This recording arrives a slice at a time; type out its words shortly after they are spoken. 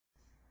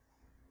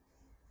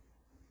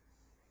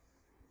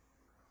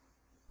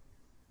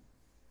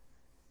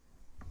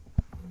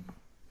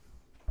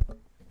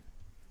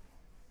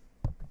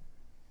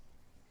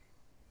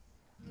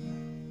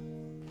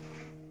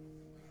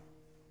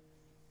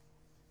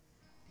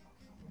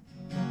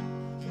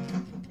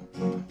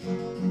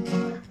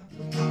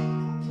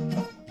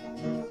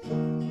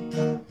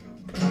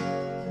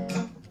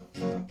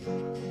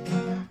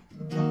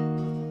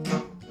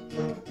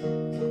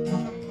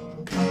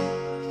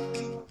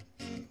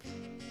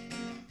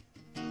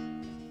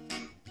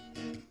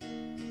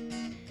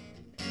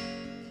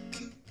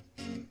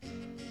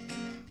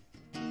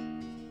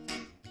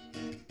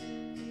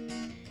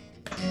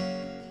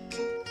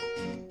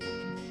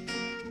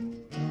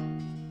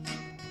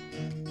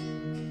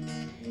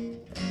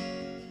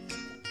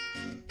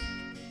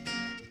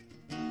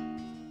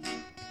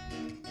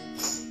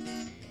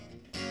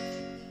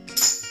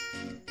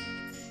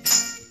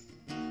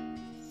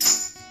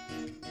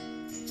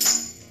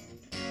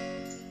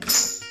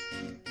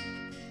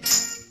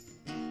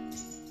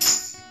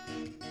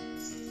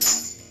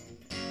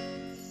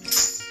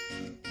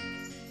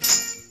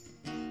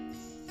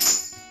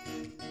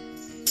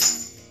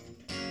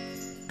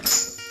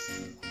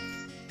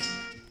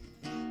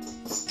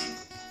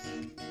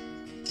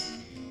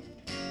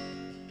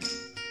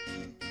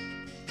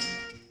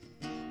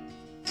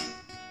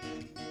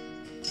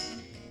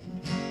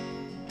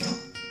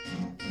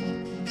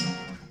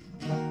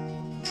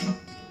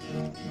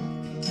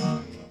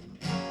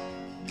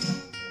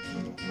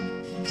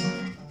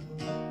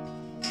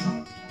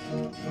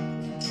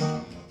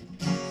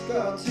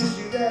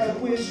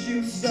wish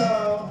you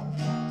saw.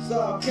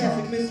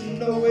 Sarcastic, missing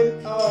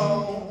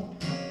know-it-all.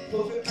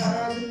 Close your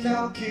eyes and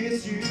I'll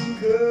kiss you,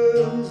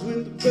 'cause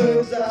with the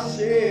birds I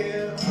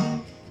share,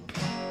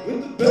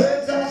 with the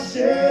birds I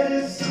share,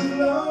 it's a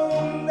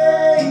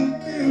lonely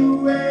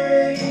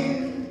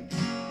feeling.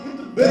 With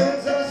the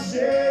birds I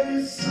share,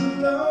 it's a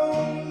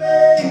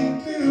lonely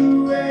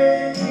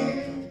feeling.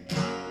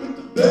 With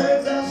the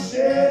birds I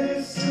share,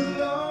 it's a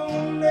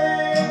lonely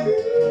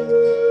feeling.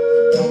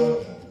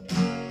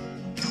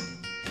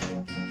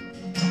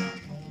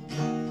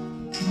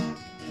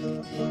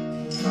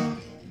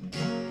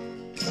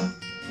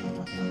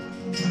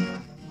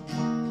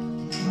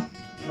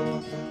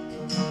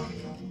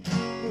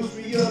 Push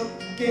me up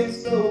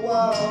against the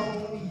wall,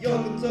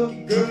 young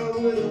Kentucky girl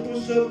with a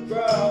push-up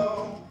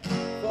brow,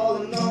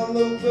 falling all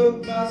over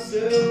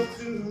myself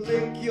to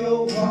lick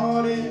your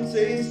heart and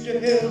taste your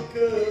health.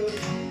 'Cause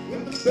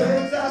with the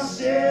birds I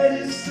shared,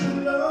 it's a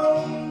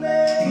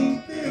lonely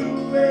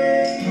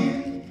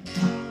feeling.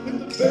 With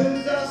the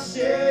birds I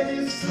shared,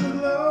 it's a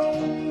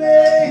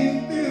lonely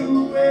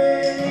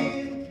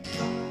feeling.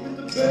 With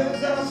the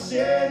birds I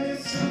shared,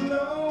 it's a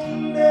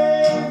lonely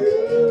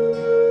feeling.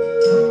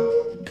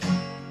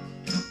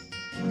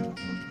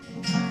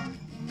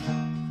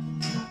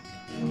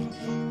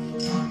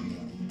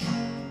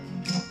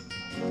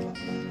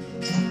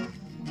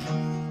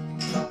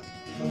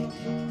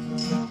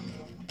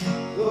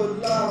 Good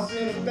lost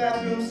in a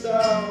bathroom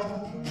stall,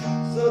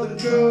 southern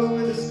girl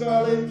with a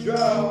scarlet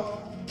draw.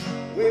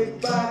 Wave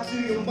goodbye to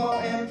your ma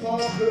and pa,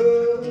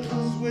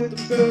 'cause with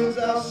the birds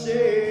I'll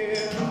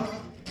share,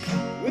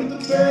 with the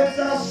birds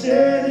I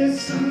share,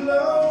 it's a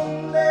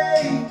lonely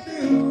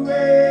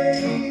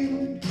feeling.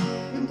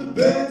 With the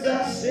birds I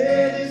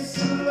share, it's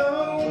a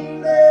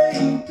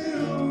lonely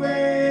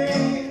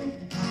feeling.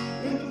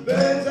 With the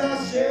birds I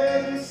share,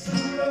 it's a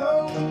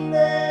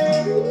lonely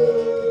feeling.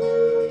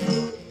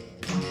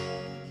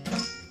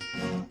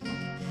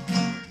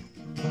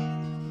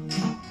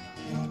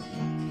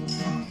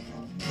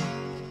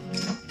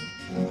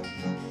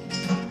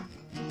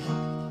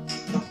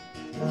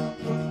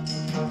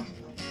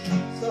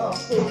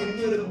 Soft-spoken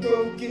with a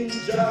broken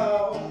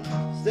jaw,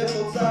 step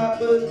outside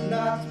but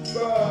not to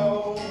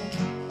brawl.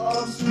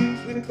 All sweet,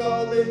 we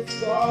call it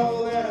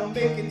fall, and I'll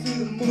make it to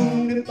the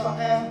moon if I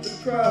have to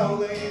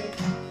crawl in.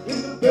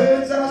 With the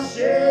birds I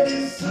shared,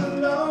 it's a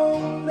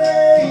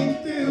lonely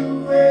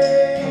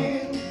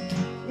feeling.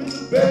 With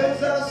the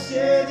birds I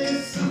shared,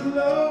 it's a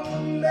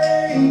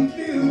lonely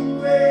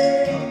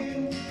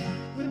feeling.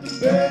 With the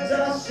birds I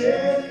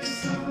shared,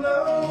 it's a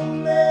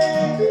lonely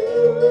feeling.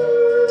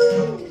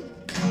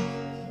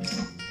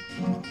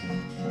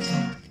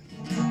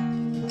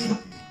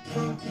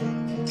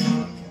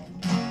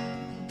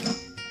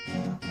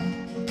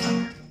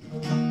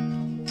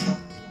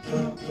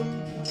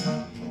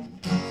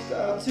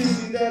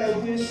 Tissue that I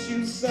wish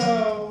you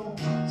saw.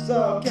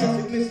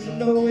 Sarcastic, missing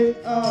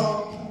know-it-all.